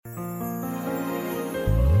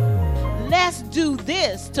let's do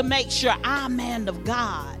this to make sure our man of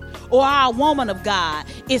God or our woman of God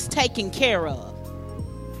is taken care of.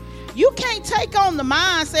 You can't take on the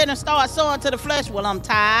mindset and start sowing to the flesh. Well, I'm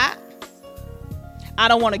tired. I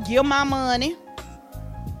don't want to give my money.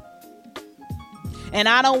 And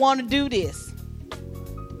I don't want to do this.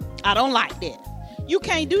 I don't like that. You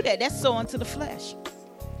can't do that. That's sowing to the flesh.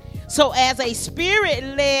 So as a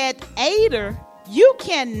spirit-led aider, you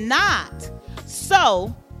cannot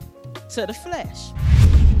sow to the flesh.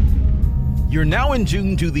 You're now in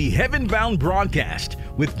tune to the Heaven Bound broadcast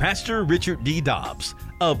with Pastor Richard D. Dobbs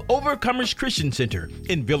of Overcomers Christian Center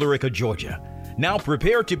in Villa Rica, Georgia. Now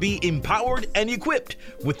prepare to be empowered and equipped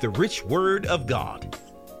with the rich word of God.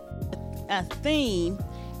 A theme,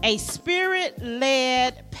 a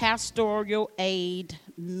spirit-led pastoral aid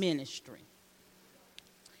ministry.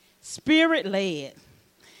 Spirit-led.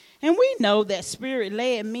 And we know that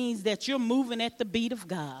spirit-led means that you're moving at the beat of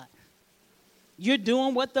God. You're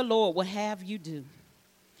doing what the Lord will have you do.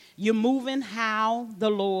 You're moving how the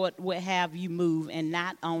Lord will have you move and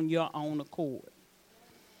not on your own accord.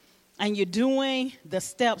 And you're doing the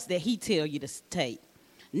steps that he tells you to take,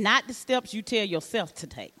 not the steps you tell yourself to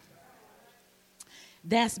take.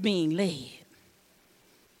 That's being led,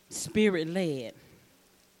 spirit-led.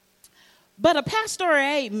 But a pastoral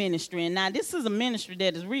aid ministry, and now this is a ministry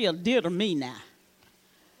that is real dear to me now.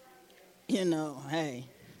 You know, hey,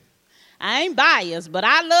 I ain't biased, but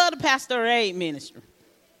I love the pastoral aid ministry.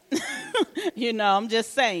 You know, I'm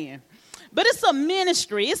just saying. But it's a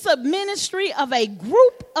ministry. It's a ministry of a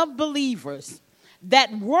group of believers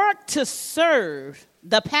that work to serve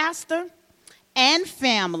the pastor and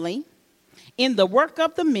family in the work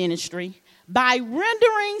of the ministry by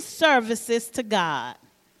rendering services to God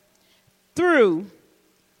through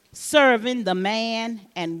serving the man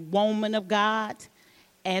and woman of God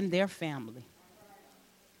and their family.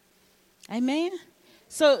 Amen.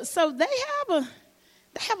 So they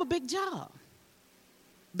have a big job.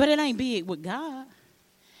 But it ain't big with God.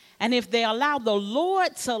 And if they allow the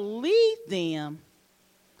Lord to lead them,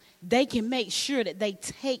 they can make sure that they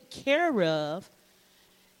take care of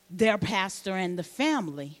their pastor and the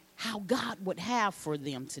family how God would have for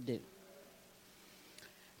them to do.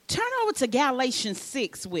 Turn over to Galatians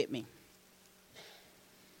 6 with me.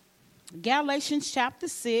 Galatians chapter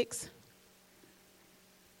 6,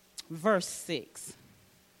 verse 6.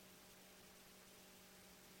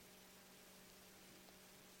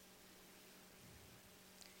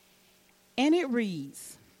 And it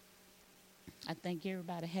reads, I think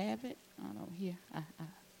everybody have it. I don't hear.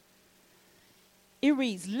 It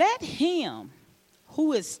reads, let him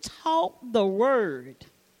who is taught the word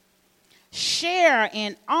share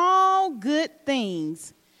in all good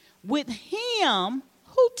things with him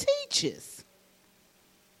who teaches.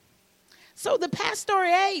 So the pastoral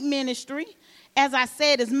aid ministry, as I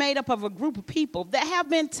said, is made up of a group of people that have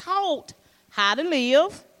been taught how to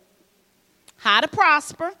live, how to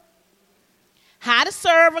prosper, how to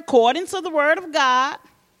serve according to the word of God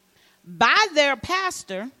by their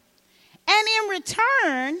pastor, and in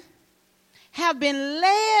return have been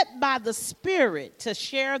led by the Spirit to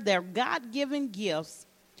share their God-given gifts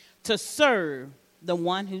to serve the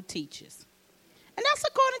one who teaches. And that's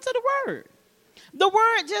according to the word. The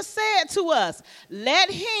word just said to us, let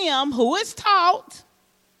him who is taught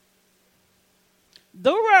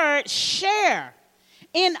the word share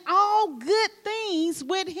in all good things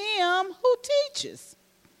with him who teaches.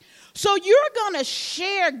 So you're going to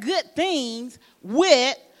share good things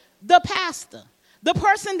with the pastor, the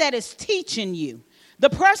person that is teaching you, the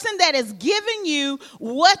person that is giving you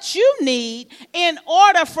what you need in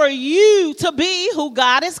order for you to be who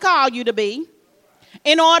God has called you to be,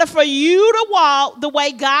 in order for you to walk the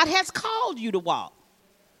way God has called you to walk,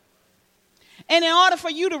 and in order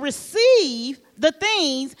for you to receive the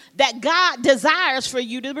things that God desires for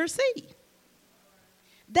you to receive.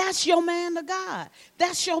 That's your man of God.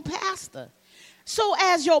 That's your pastor. So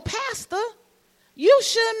as your pastor, you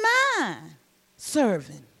shouldn't mind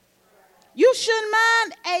serving. You shouldn't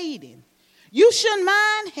mind aiding. You shouldn't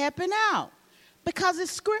mind helping out because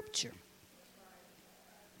it's scripture.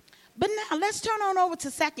 But now let's turn on over to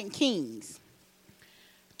 2 Kings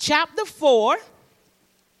chapter 4.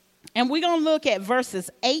 And we're going to look at verses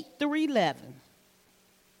 8 through 11.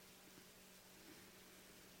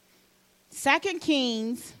 2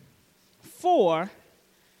 Kings 4,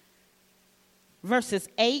 verses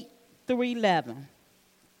 8 through 11.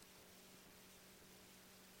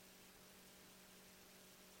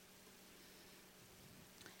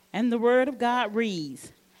 And the word of God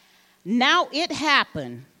reads, now it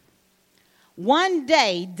happened one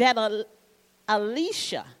day that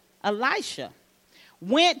Elisha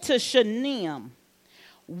went to Shunem,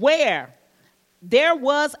 where there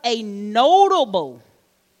was a notable,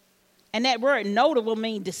 and that word notable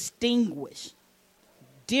means distinguished,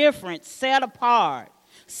 different, set apart,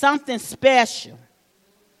 something special,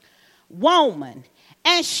 woman.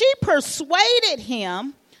 And she persuaded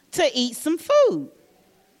him to eat some food.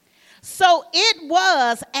 So it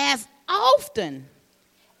was as often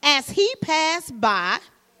as he passed by,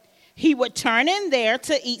 he would turn in there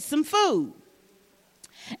to eat some food.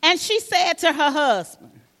 And she said to her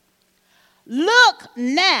husband, "Look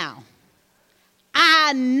now,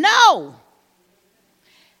 I know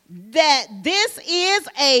that this is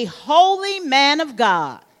a holy man of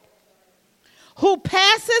God who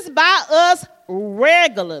passes by us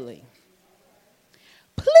regularly.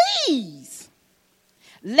 Please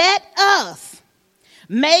let us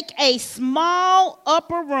make a small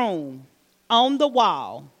upper room on the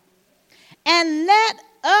wall, and let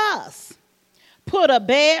us put a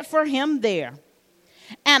bed for him there,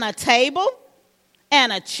 and a table,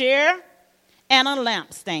 and a chair, and a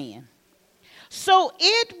lampstand. So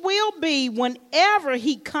it will be whenever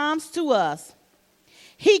he comes to us,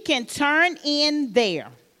 he can turn in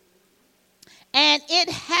there." And it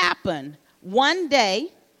happened one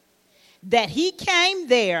day that he came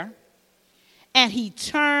there and he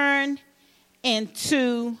turned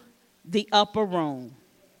into the upper room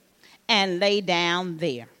and lay down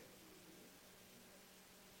there.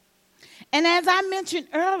 And as I mentioned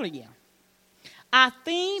earlier, our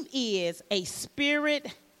theme is a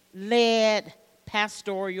spirit-led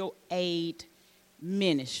pastoral aid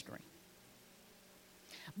ministry.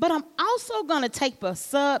 But I'm also going to take a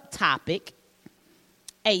subtopic,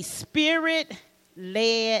 a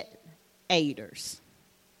spirit-led aiders.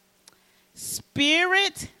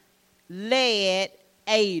 Spirit-led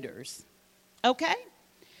aiders. Okay?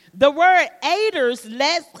 The word aiders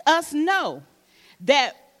lets us know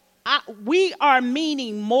that we are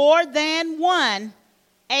meaning more than one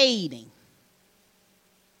aiding.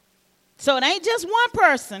 So it ain't just one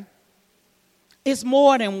person. It's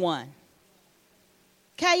more than one.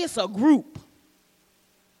 Okay, it's a group.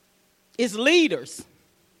 It's leaders.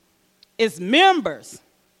 It's members.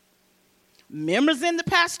 Members in the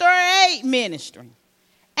pastoral aid ministry.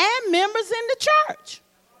 And members in the church.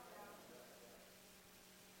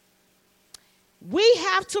 We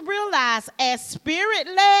have to realize as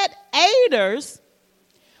spirit-led aiders,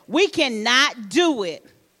 we cannot do it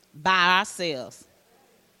by ourselves.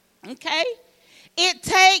 Okay? It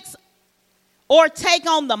takes or take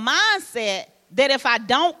on the mindset that if I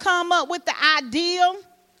don't come up with the ideal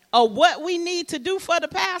of what we need to do for the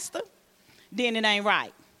pastor, then it ain't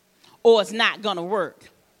right or it's not going to work.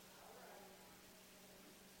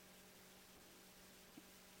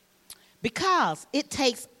 Because it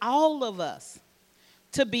takes all of us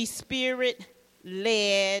to be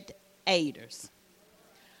spirit-led aiders.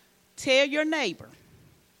 Tell your neighbor,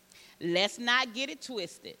 let's not get it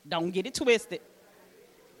twisted. Don't get it twisted.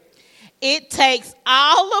 It takes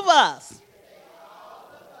all of us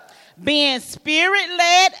being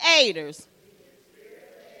spirit-led aiders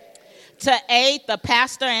to aid the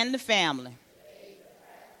pastor and the family.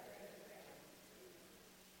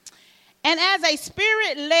 And as a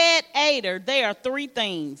spirit-led aider, there are three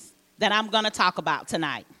things that I'm going to talk about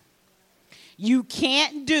tonight. You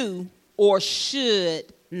can't do or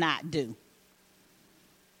should not do.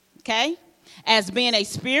 Okay? As being a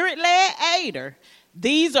spirit-led aider,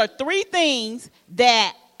 these are three things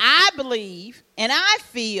that I believe and I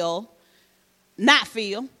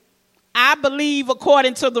believe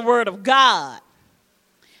according to the word of God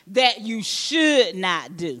that you should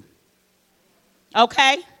not do.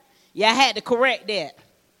 Okay? Yeah, I had to correct that.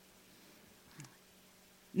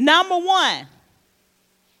 Number one,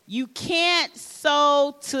 you can't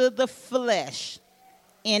sow to the flesh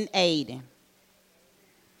in aiding.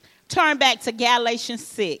 Turn back to Galatians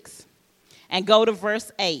 6 and go to verse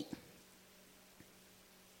 8.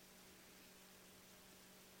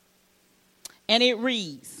 And it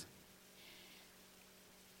reads,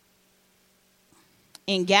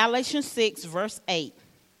 in Galatians 6, verse 8,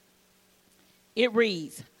 it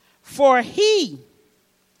reads, "For he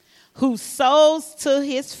who sows to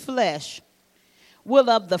his flesh will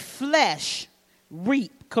of the flesh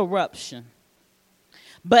reap corruption.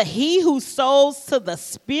 But he who sows to the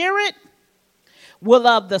Spirit will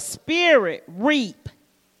of the Spirit reap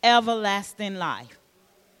everlasting life."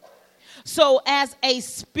 So as a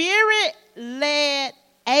spirit-led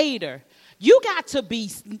aider, you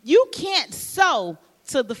can't sow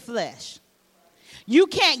to the flesh. You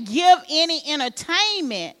can't give any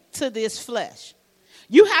entertainment to this flesh.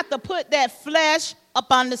 You have to put that flesh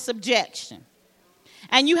up under subjection.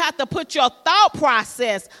 And you have to put your thought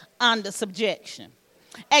process under subjection.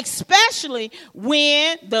 Especially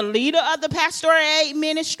when the leader of the pastoral aid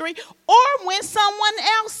ministry or when someone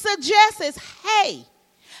else suggests, hey,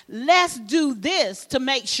 let's do this to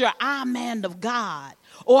make sure our man of God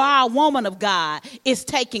or our woman of God is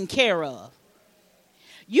taken care of.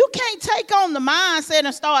 You can't take on the mindset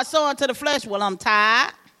and start sowing to the flesh. Well, I'm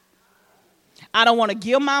tired. I don't want to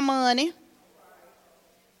give my money.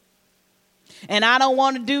 And I don't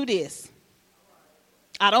want to do this.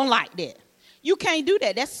 I don't like that. You can't do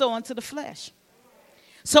that. That's sowing to the flesh.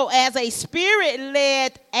 So as a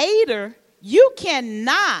spirit-led aider, you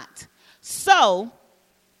cannot sow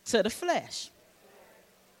to the flesh.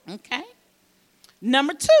 Okay?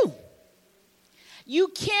 Number 2, you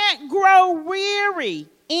can't grow weary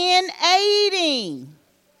in aiding.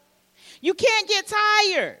 You can't get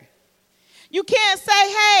tired. You can't say,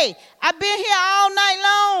 hey, I've been here all night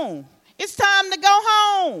long. It's time to go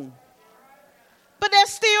home. But there's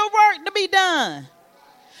still work to be done.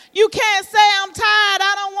 You can't say, I'm tired.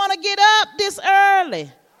 I don't want to get up this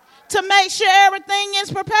early to make sure everything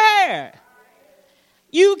is prepared.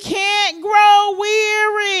 You can't grow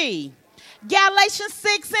weary. Galatians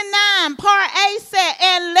 6 and 9, part A said,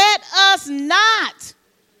 and let us not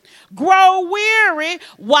grow weary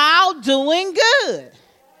while doing good.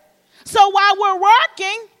 So while we're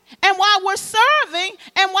working and while we're serving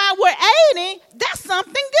and while we're aiding, that's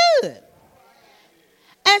something good.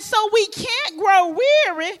 And so we can't grow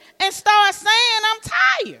weary and start saying I'm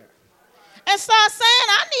tired. And start saying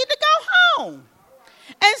I need to go home.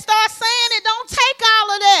 And start saying it don't take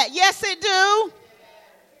all of that. Yes, it do.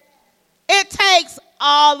 It takes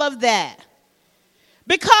all of that.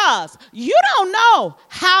 Because you don't know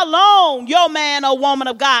how long your man or woman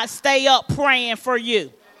of God stay up praying for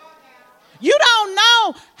you. You don't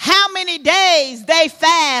know how many days they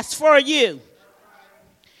fast for you.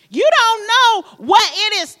 You don't know what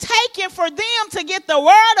it is taking for them to get the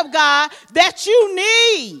word of God that you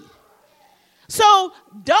need. So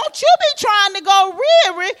don't you be trying to go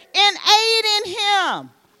weary in aiding him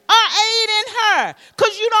or aiding her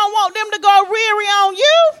because you don't want them to go weary on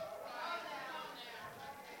you.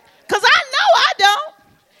 Because I know I don't.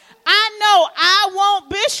 I know I want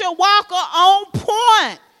Bishop Walker on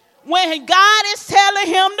point when God is telling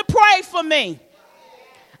him to pray for me.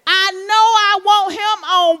 I know I want him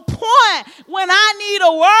on point when I need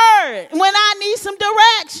a word, when I need some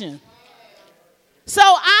direction. So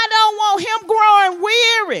I don't want him growing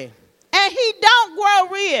weary. And he don't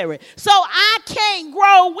grow weary. So I can't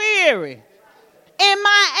grow weary in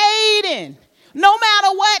my aiding. No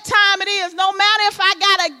matter what time it is, no matter if I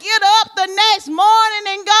got to get up the next morning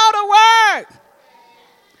and go to work,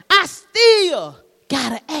 I still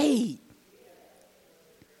got to aid.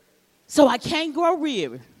 So I can't grow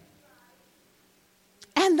weary.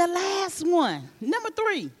 And the last one, number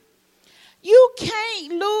 3, you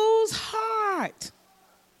can't lose heart.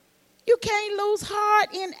 You can't lose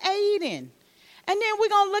heart in aiding. And then we're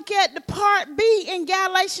going to look at the part B in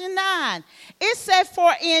Galatians 9. It said,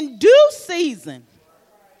 for in due season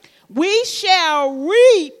we shall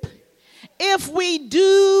reap if we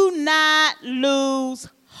do not lose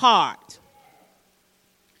heart.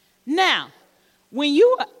 Now, when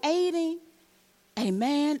you are aiding a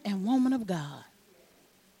man and woman of God,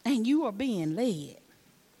 and you are being led,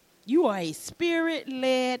 you are a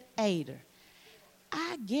spirit-led aider,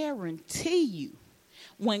 I guarantee you,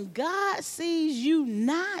 when God sees you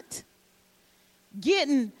not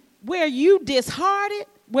getting where you disheartened,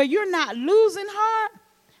 where you're not losing heart,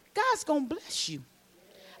 God's going to bless you.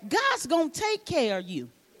 God's going to take care of you.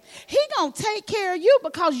 He going to take care of you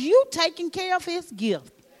because you taking care of his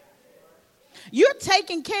gift. You're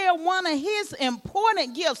taking care of one of his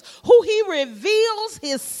important gifts, who he reveals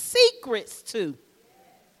his secrets to,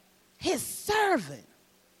 his servant.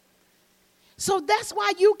 So that's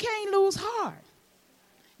why you can't lose heart.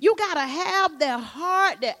 You got to have that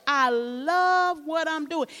heart that I love what I'm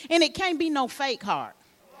doing. And it can't be no fake heart.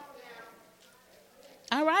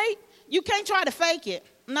 All right? You can't try to fake it.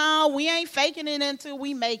 No, we ain't faking it until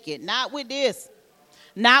we make it. Not with this.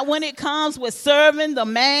 Not when it comes with serving the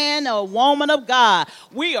man or woman of God.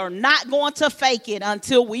 We are not going to fake it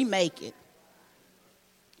until we make it.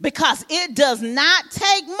 Because it does not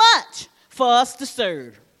take much for us to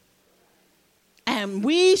serve. And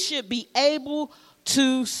we should be able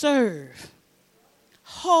to serve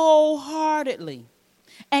wholeheartedly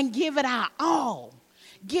and give it our all.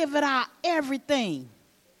 Give it our everything.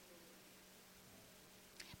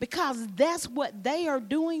 Because that's what they are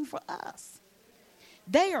doing for us.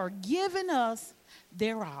 They are giving us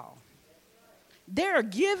their all. They're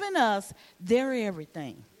giving us their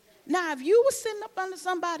everything. Now, if you were sitting up under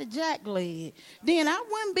somebody's jack leg, then I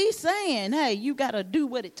wouldn't be saying, hey, you got to do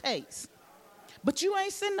what it takes. But you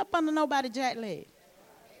ain't sitting up under nobody's jack leg.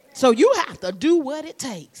 So you have to do what it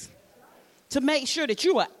takes to make sure that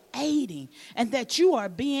you are aiding and that you are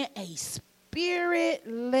being a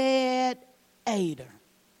spirit-led aider.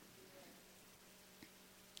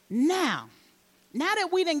 Now that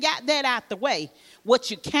we done got that out the way,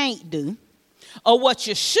 what you can't do or what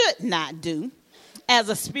you should not do as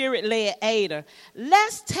a spirit-led aider,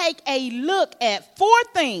 let's take a look at 4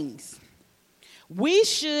 things we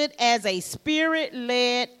should, as a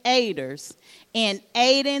spirit-led aiders in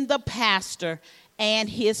aiding the pastor and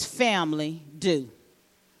his family, do.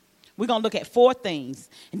 We're going to look at 4 things,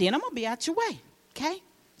 and then I'm going to be out your way, okay?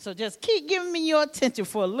 So just keep giving me your attention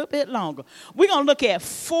for a little bit longer. We're going to look at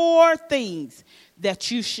 4 things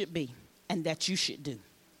that you should be and that you should do.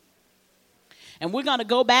 And we're going to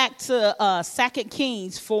go back to 2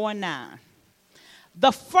 Kings 4:9.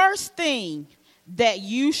 The first thing that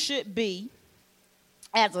you should be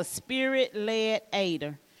as a spirit-led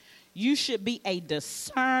aider, you should be a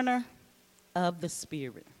discerner of the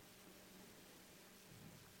Spirit.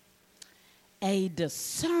 A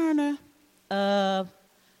discerner of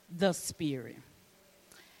the Spirit.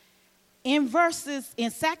 In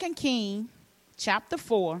 2 Kings chapter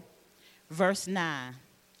 4, verse 9,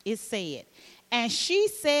 it said, and she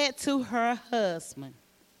said to her husband,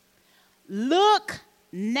 look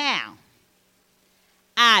now,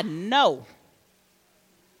 I know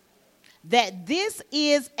that this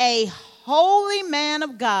is a holy man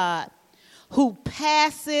of God who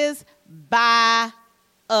passes by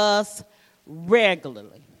us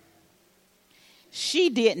regularly.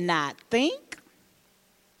 She did not think,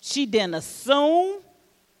 she didn't assume,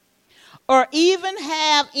 or even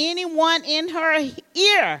have anyone in her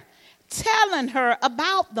ear telling her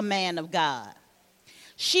about the man of God.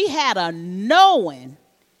 She had a knowing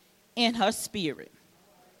in her spirit.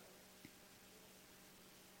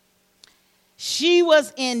 She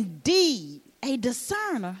was indeed a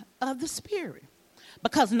discerner of the Spirit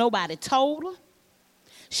because nobody told her.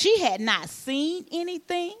 She had not seen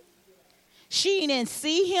anything. She didn't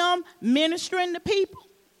see him ministering to people.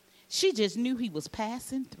 She just knew he was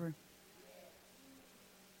passing through.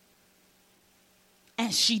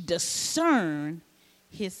 And she discerned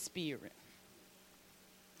his spirit.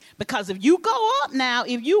 Because if you go up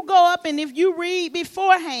and if you read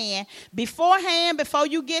beforehand, before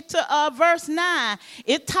you get to verse 9,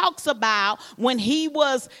 it talks about when he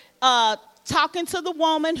was talking to the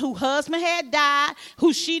woman whose husband had died,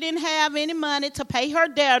 who she didn't have any money to pay her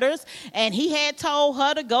debtors, and he had told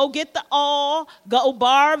her to go get the oil, go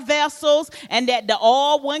borrow vessels, and that the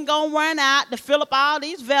oil wasn't going to run out to fill up all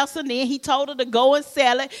these vessels. And then he told her to go and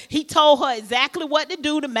sell it. He told her exactly what to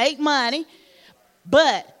do to make money.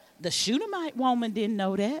 But the Shunammite woman didn't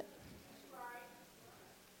know that.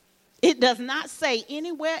 It does not say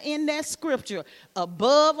anywhere in that scripture,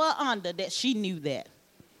 above or under, that she knew that.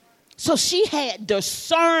 So she had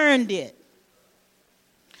discerned it.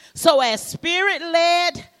 So as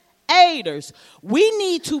spirit-led aiders, we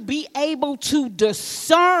need to be able to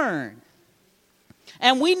discern.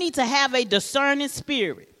 And we need to have a discerning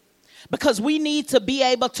spirit. Because we need to be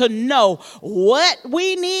able to know what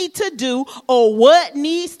we need to do or what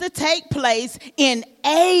needs to take place in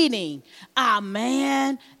aiding our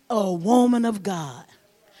man or woman of God.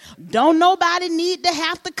 Don't nobody need to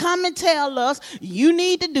have to come and tell us you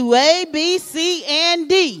need to do A, B, C, and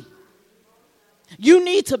D. You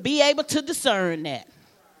need to be able to discern that.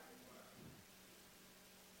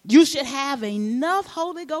 You should have enough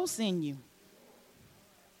Holy Ghost in you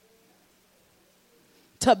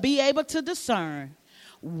to be able to discern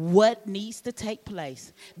what needs to take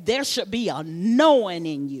place. There should be a knowing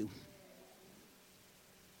in you.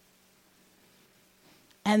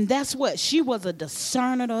 And that's what she was, a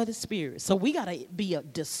discerner of the Spirit. So we got to be a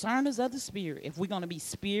discerners of the Spirit if we're going to be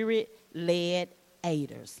spirit-led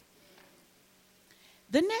aiders.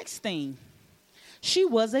 The next thing, she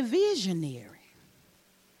was a visionary.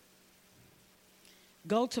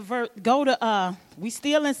 We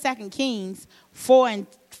still in 2 Kings 4 and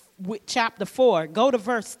chapter 4. Go to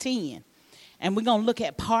verse 10. And we're going to look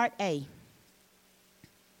at part A.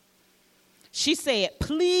 She said,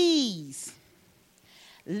 please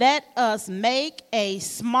let us make a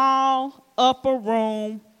small upper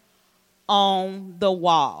room on the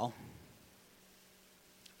wall.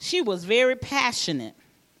 She was very passionate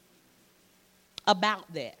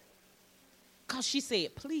about that. Because she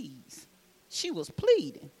said, please. She was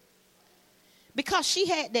pleading. Because she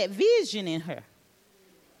had that vision in her.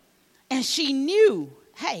 And she knew,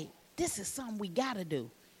 hey, this is something we got to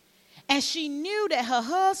do. And she knew that her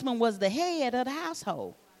husband was the head of the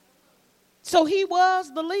household. So he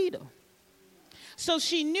was the leader. So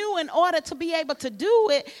she knew in order to be able to do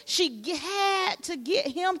it, she had to get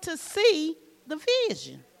him to see the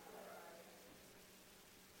vision.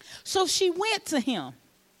 So she went to him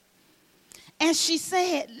and she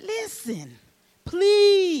said, listen,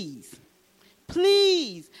 please,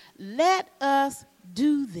 let us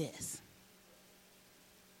do this.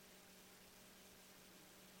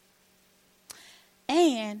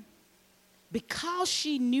 And because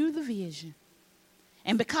she knew the vision,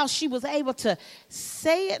 and because she was able to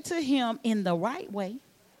say it to him in the right way,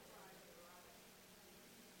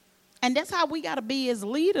 and that's how we got to be as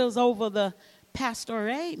leaders over the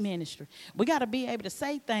pastoral aid ministry. We got to be able to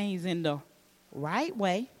say things in the right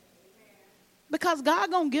way, because God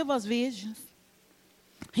going to give us visions.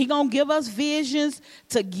 He going to give us visions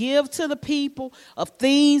to give to the people of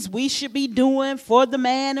things we should be doing for the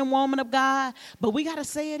man and woman of God. But we got to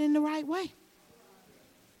say it in the right way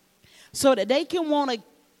so that they can want to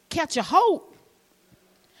catch a hold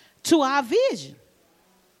to our vision.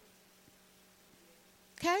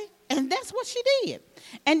 Okay? And that's what she did.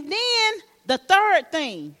 And then the third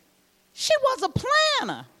thing, she was a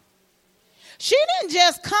planner. She didn't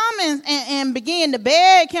just come and begin to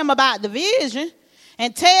beg him about the vision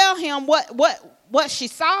and tell him what she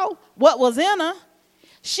saw, what was in her.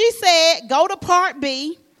 She said, go to part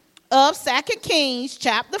B of 2 Kings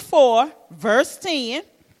chapter 4, verse 10.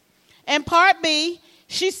 And part B,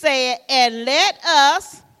 she said, and let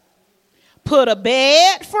us put a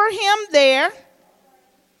bed for him there,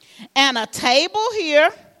 and a table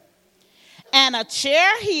here, and a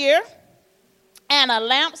chair here, and a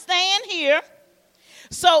lampstand here.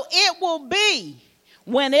 So it will be,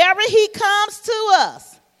 whenever he comes to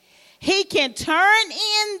us, he can turn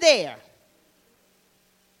in there.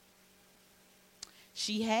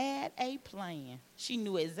 She had a plan. She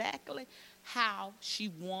knew exactly how she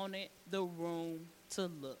wanted the room to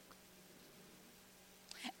look.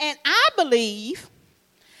 And I believe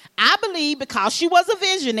because she was a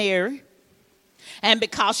visionary and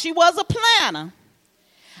because she was a planner,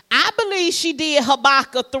 I believe she did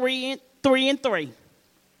Habakkuk 3 and 3.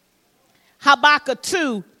 Habakkuk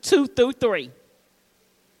 2 through 3.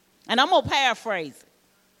 And I'm going to paraphrase it,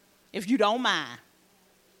 if you don't mind.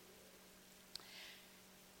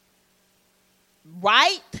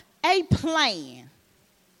 Write a plan,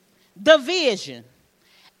 the vision,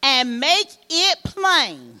 and make it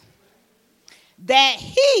plain that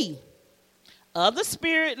he, other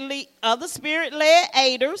spirit-led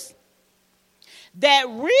aiders, that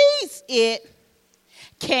reads it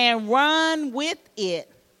can run with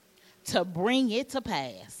it to bring it to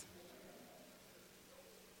pass.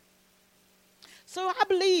 So I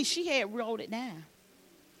believe she had wrote it down.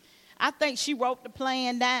 I think she wrote the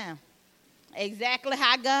plan down, exactly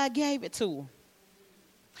how God gave it to her.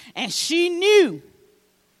 And she knew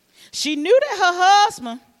that her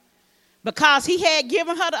husband, because he had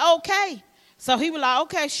given her the okay, so he was like,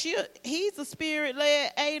 okay, he's a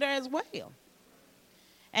spirit-led aider as well.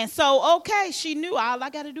 And so, okay, she knew all I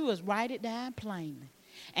got to do is write it down plainly.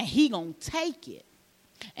 And he going to take it,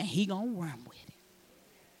 and he going to run with it.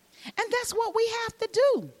 And that's what we have to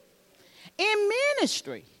do in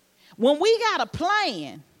ministry. When we got a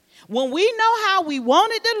plan, when we know how we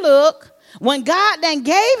want it to look, when God then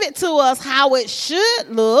gave it to us how it should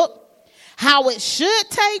look, how it should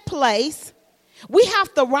take place, we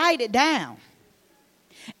have to write it down.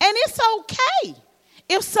 And it's okay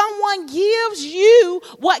if someone gives you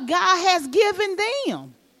what God has given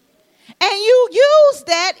them. And you use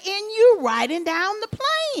that in you writing down the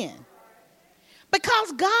plan.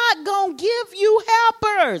 Because God gonna give you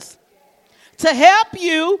helpers to help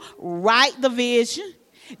you write the vision.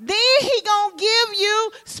 Then he gonna give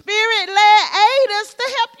you spirit-led aiders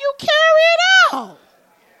to help you carry it out.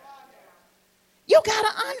 You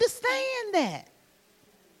gotta understand that.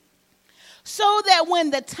 So that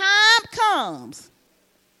when the time comes,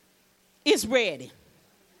 it's ready.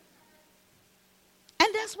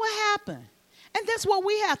 And that's what happened. And that's what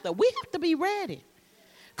we have to be ready.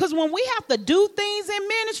 Because when we have to do things in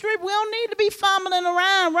ministry, we don't need to be fumbling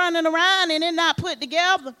around, running around, and it not put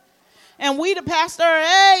together. And we the pastoral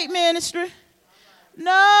aid ministry.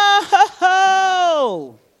 No.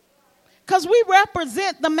 Because we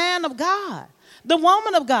represent the man of God, the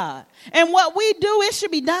woman of God. And what we do, it should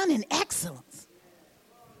be done in excellence.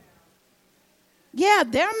 Yeah,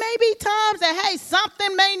 there may be times that, hey,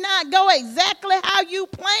 something may not go exactly how you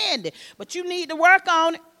planned it, but you need to work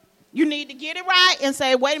on it. You need to get it right and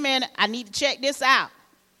say, wait a minute, I need to check this out.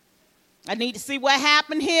 I need to see what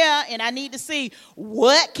happened here, and I need to see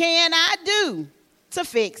what can I do to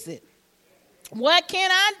fix it. What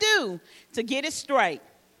can I do to get it straight?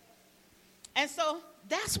 And so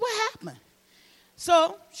that's what happened.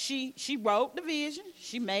 So she wrote the vision.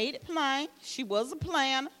 She made it plain. She was a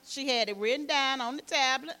planner. She had it written down on the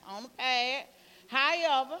tablet, on the pad,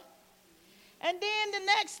 however. And then the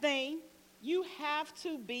next thing, you have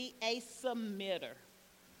to be a submitter.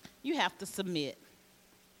 You have to submit.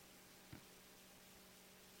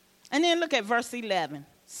 And then look at verse 11.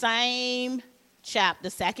 Same chapter,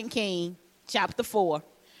 2 Kings, chapter 4,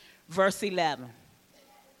 verse 11.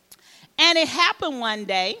 And it happened one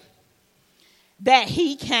day that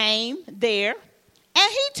he came there,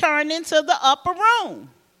 and he turned into the upper room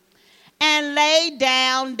and lay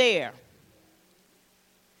down there.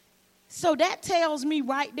 So that tells me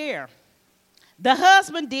right there, the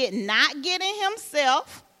husband did not get in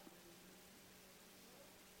himself,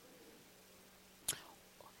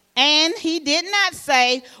 and he did not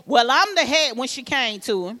say, well, I'm the head, when she came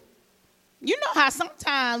to him. You know how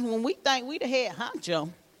sometimes when we think we the head honcho,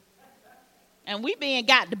 and we being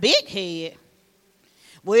got the big head,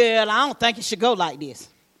 well, I don't think it should go like this.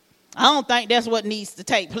 I don't think that's what needs to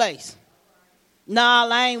take place. Nah,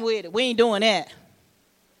 I ain't with it. We ain't doing that.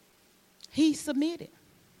 He submitted.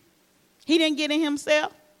 He didn't get in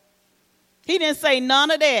himself. He didn't say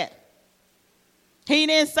none of that. He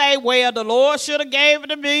didn't say, well, the Lord should have gave it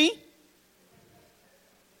to me.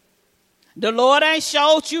 The Lord ain't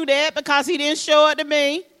showed you that because he didn't show it to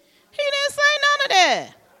me. He didn't say none of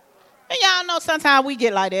that. And y'all know sometimes we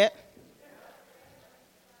get like that.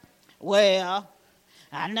 Well,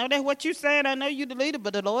 I know that's what you said. I know you the leader,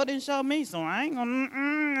 but the Lord didn't show me, so I ain't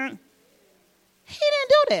gonna. He didn't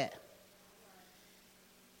do that.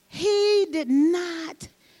 He did not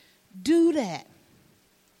do that.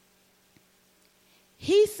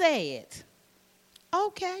 He said,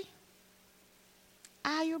 okay,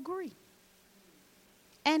 I agree.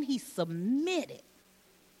 And he submitted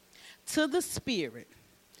to the Spirit,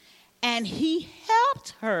 and he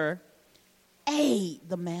helped her aid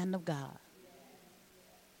the man of God.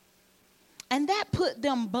 And that put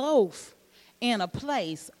them both in a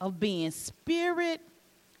place of being Spirit-led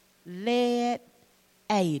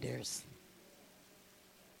aiders.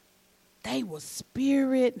 They were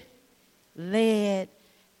Spirit-led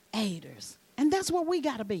aiders. And that's what we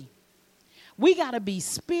got to be. We got to be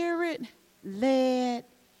Spirit-led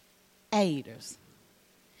aiders.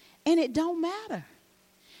 And it don't matter.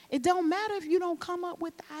 It don't matter if you don't come up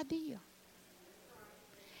with the idea.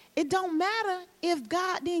 It don't matter if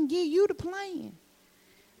God didn't give you the plan,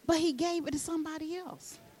 but he gave it to somebody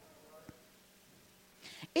else.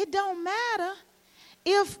 It don't matter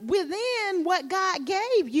if within what God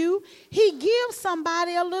gave you, he gives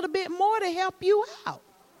somebody a little bit more to help you out.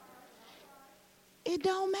 It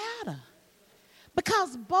don't matter.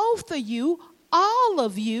 Because both of you, all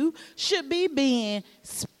of you, should be being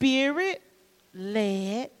Spirit-led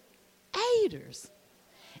aiders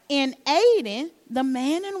in aiding the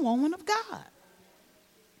man and woman of God.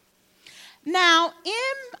 Now,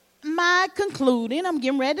 in my concluding, I'm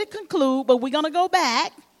getting ready to conclude, but we're going to go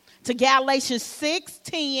back to Galatians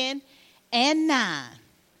 6:10 and 9.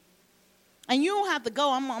 And you don't have to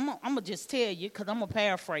go. I'm going to just tell you because I'm going to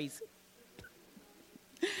paraphrase it.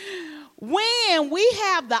 When we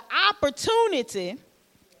have the opportunity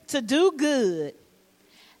to do good,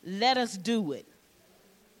 let us do it.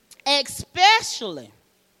 Especially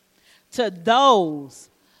to those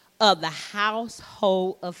of the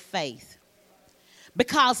household of faith.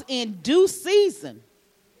 Because in due season,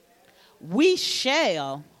 we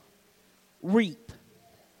shall reap.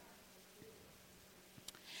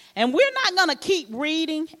 And we're not going to keep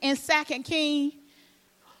reading in 2 Kings,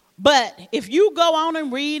 but if you go on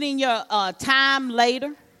and read in your time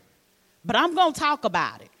later, but I'm going to talk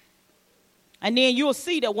about it. And then you'll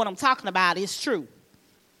see that what I'm talking about is true.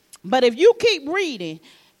 But if you keep reading,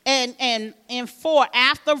 and for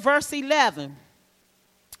after verse 11,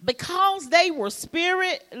 because they were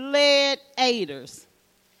Spirit-led aiders,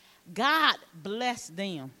 God blessed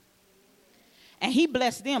them. And he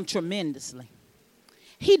blessed them tremendously.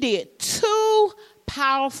 He did 2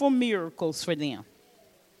 powerful miracles for them.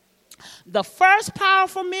 The first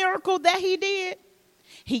powerful miracle that he did,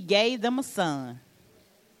 he gave them a son.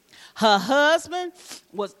 Her husband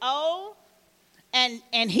was old,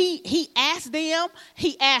 and he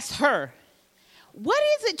asked her, what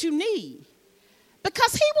is it you need?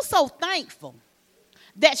 Because he was so thankful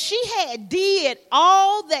that she had did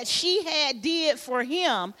all that she had did for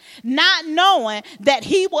him, not knowing that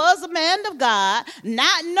he was a man of God,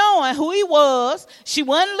 not knowing who he was. She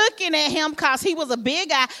wasn't looking at him because he was a big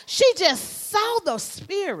guy. She just saw the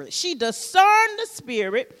spirit. She discerned the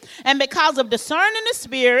spirit. And because of discerning the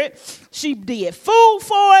spirit, she did food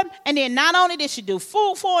for him. And then not only did she do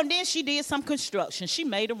food for him, then she did some construction. She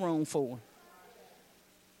made a room for him.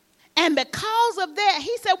 And because of that,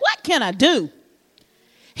 he said, what can I do?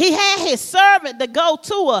 He had his servant to go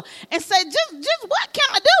to her and say, just what can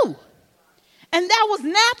I do? And that was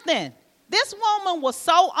nothing. This woman was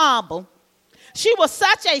so humble. She was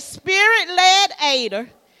such a spirit-led aider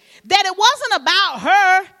that it wasn't about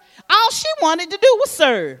her. All she wanted to do was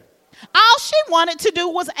serve. All she wanted to do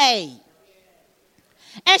was aid.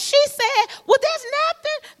 And she said, well, there's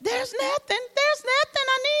nothing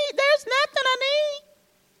I need. There's nothing I need.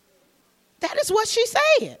 That is what she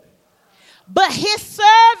said. But his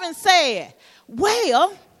servant said,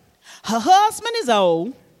 well, her husband is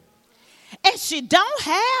old, and she don't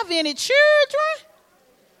have any children.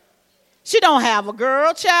 She don't have a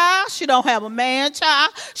girl child. She don't have a man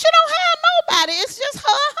child. She don't have nobody. It's just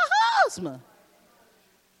her and her husband.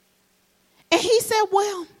 And he said,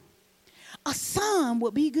 well, a son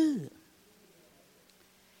would be good.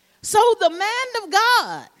 So the man of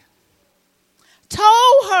God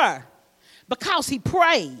told her, because he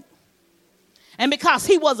prayed and because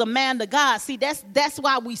he was a man of God. See, that's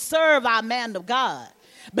why we serve our man of God,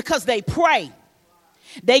 because they pray.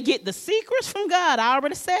 They get the secrets from God. I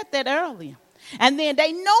already said that earlier. And then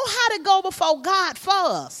they know how to go before God for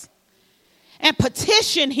us and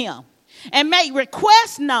petition him and make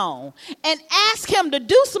requests known and ask him to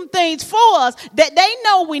do some things for us that they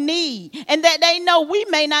know we need and that they know we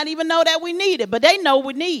may not even know that we need it, but they know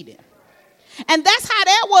we need it. And that's how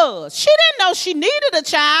that was. She didn't know she needed a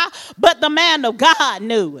child, but the man of God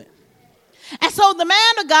knew it. And so the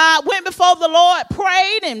man of God went before the Lord,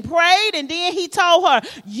 prayed, and then he told her,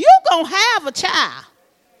 you're going to have a child.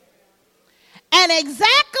 And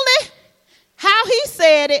exactly how he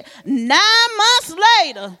said it, 9 months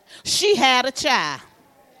later, she had a child.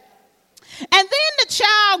 And then the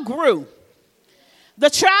child grew. The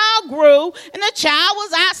child grew, and the child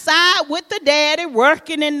was outside with the daddy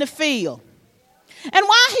working in the field. And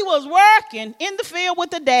while he was working in the field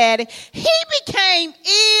with the daddy, he became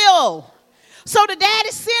ill. So the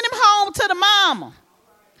daddy sent him home to the mama.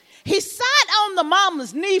 He sat on the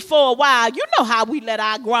mama's knee for a while. You know how we let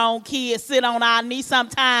our grown kids sit on our knee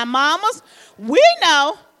sometime, mamas. We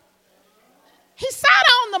know. He sat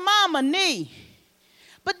on the mama's knee.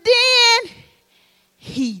 But then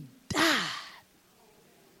he died.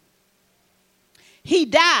 He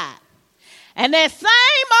died. And that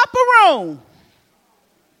same upper room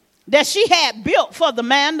that she had built for the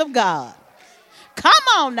man of God, come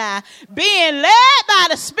on now, being led by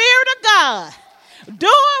the Spirit of God,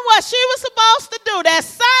 doing what she was supposed to do, that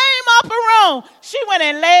same upper room, she went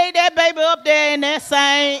and laid that baby up there in that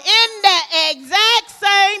exact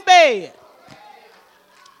same bed,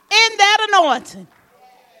 in that anointing.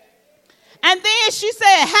 And then she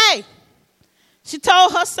said, hey, she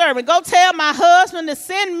told her servant, go tell my husband to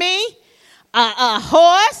send me a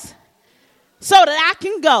horse so that I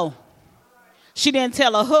can go. She didn't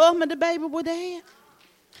tell her husband the baby was dead.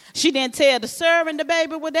 She didn't tell the servant the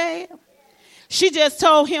baby was dead. She just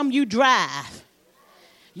told him, you drive.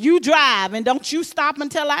 You drive, and don't you stop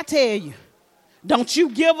until I tell you. Don't you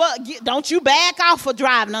give up. Don't you back off for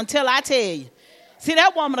driving until I tell you. See,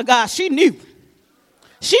 that woman of God, she knew.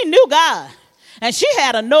 She knew God. And she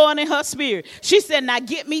had a knowing in her spirit. She said, now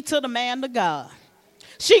get me to the man of God.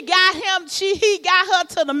 He got her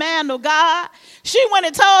to the man of God. She went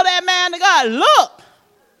and told that man of God, look,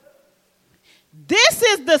 this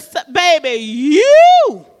is the baby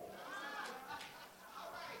you.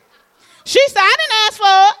 She said, I didn't ask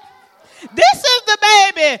for it. This is the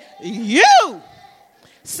baby you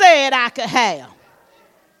said I could have.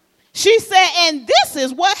 She said, and this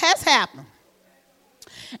is what has happened.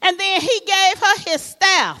 And then he gave her his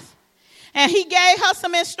staff. And he gave her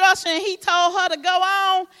some instruction. And he told her to go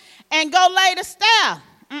on and go lay the staff.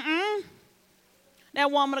 That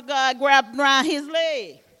woman of God grabbed around his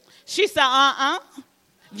leg. She said,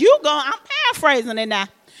 you going, I'm paraphrasing it now.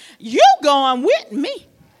 You going with me.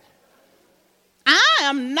 I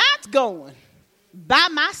am not going by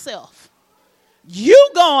myself. You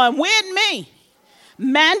going with me,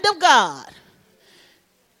 man of God.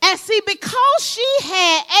 And see, because she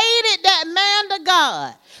had aided that man of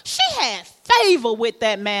God, she had favor with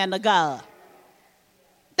that man of God.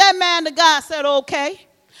 That man of God said, okay,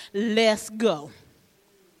 let's go.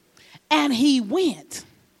 And he went.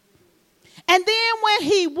 And then when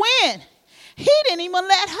he went, he didn't even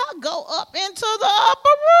let her go up into the upper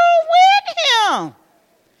room with him.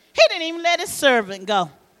 He didn't even let his servant go.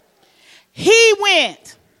 He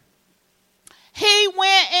went. he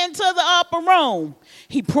went into the upper room.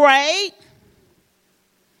 He prayed.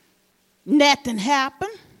 Nothing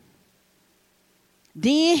happened.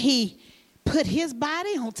 Then he put his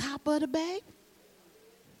body on top of the baby.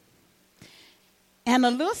 And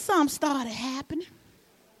a little something started happening.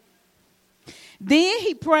 Then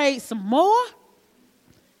he prayed some more.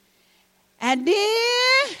 And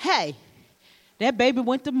then, hey, that baby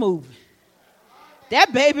went to moving.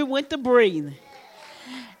 That baby went to breathing.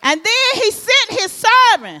 And then he sent his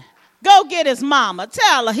servant, go get his mama.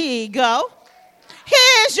 Tell her, here you go.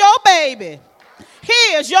 Here's your baby.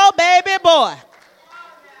 Here's your baby boy.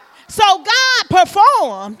 So God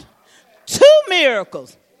performed 2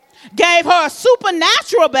 miracles. Gave her a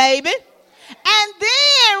supernatural baby, and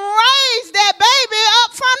then raised that baby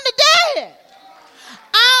up from the dead.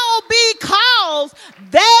 All because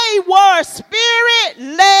they were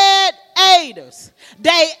spirit-led aiders.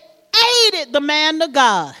 They aided the man of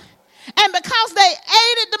God. And because they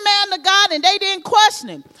aided the man of God and they didn't question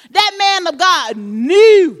him, that man of God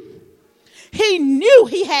knew. He knew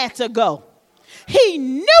he had to go. He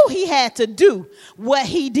knew he had to do what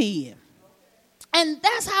he did. And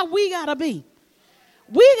that's how we got to be.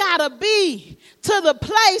 We got to be to the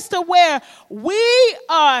place to where we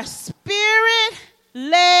are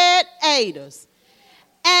spirit-led aiders.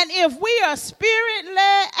 And if we are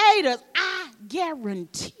spirit-led aiders, I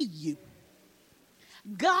guarantee you,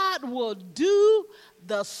 God will do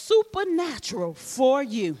the supernatural for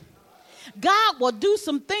you. God will do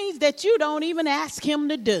some things that you don't even ask him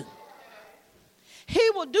to do. He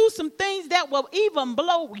will do some things that will even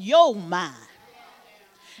blow your mind.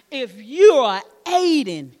 If you are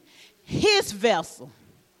aiding his vessel,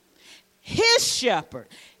 his shepherd,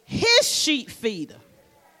 his sheep feeder,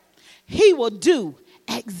 he will do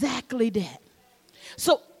exactly that.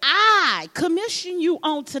 So I commission you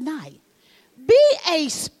on tonight. Be a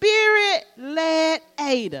spirit-led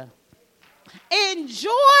aider.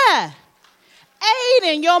 Enjoy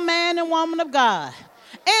aiding your man and woman of God.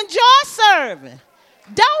 Enjoy serving.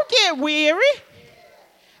 Don't get weary.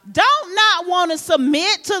 Don't not want to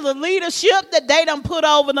submit to the leadership that they done put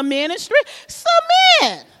over the ministry.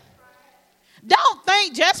 Submit. Don't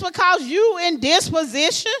think just because you in this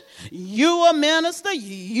position, you a minister,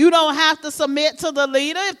 you don't have to submit to the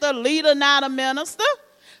leader if the leader not a minister.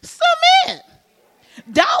 Submit.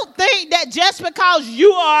 Don't think that just because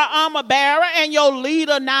you are an armor bearer and your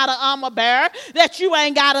leader not an armor bearer, that you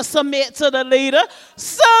ain't got to submit to the leader.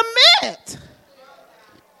 Submit.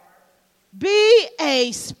 Be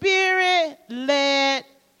a spirit-led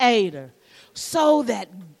aider so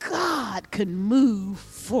that God can move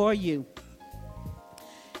for you.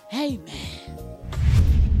 Amen.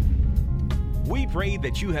 We pray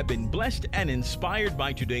that you have been blessed and inspired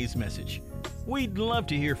by today's message. We'd love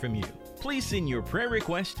to hear from you. Please send your prayer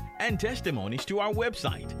requests and testimonies to our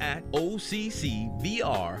website at occvr.org.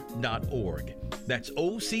 That's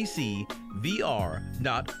occvr.org.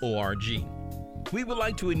 We would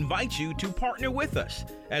like to invite you to partner with us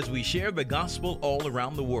as we share the gospel all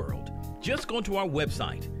around the world. Just go to our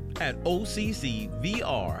website at occvr.org.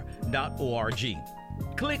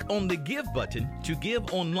 Click on the Give button to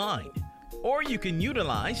give online, or you can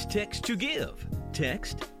utilize Text to Give.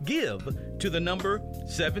 Text GIVE to the number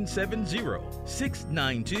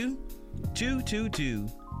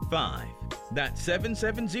 770-692-2225. That's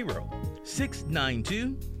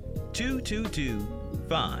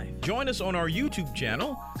 770-692-2225. Join us on our YouTube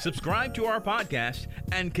channel, subscribe to our podcast,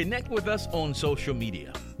 and connect with us on social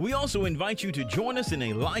media. We also invite you to join us in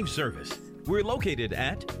a live service. We're located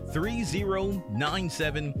at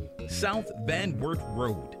 3097 South Van Wert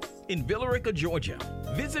Road in Villarica, Georgia.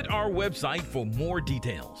 Visit our website for more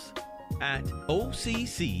details at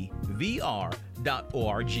occvr.org.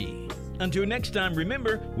 Until next time,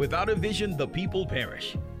 remember, without a vision, the people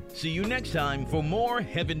perish. See you next time for more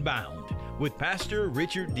Heaven Bound with Pastor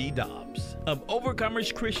Richard D. Dobbs of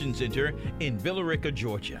Overcomers Christian Center in Villarica,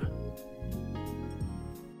 Georgia.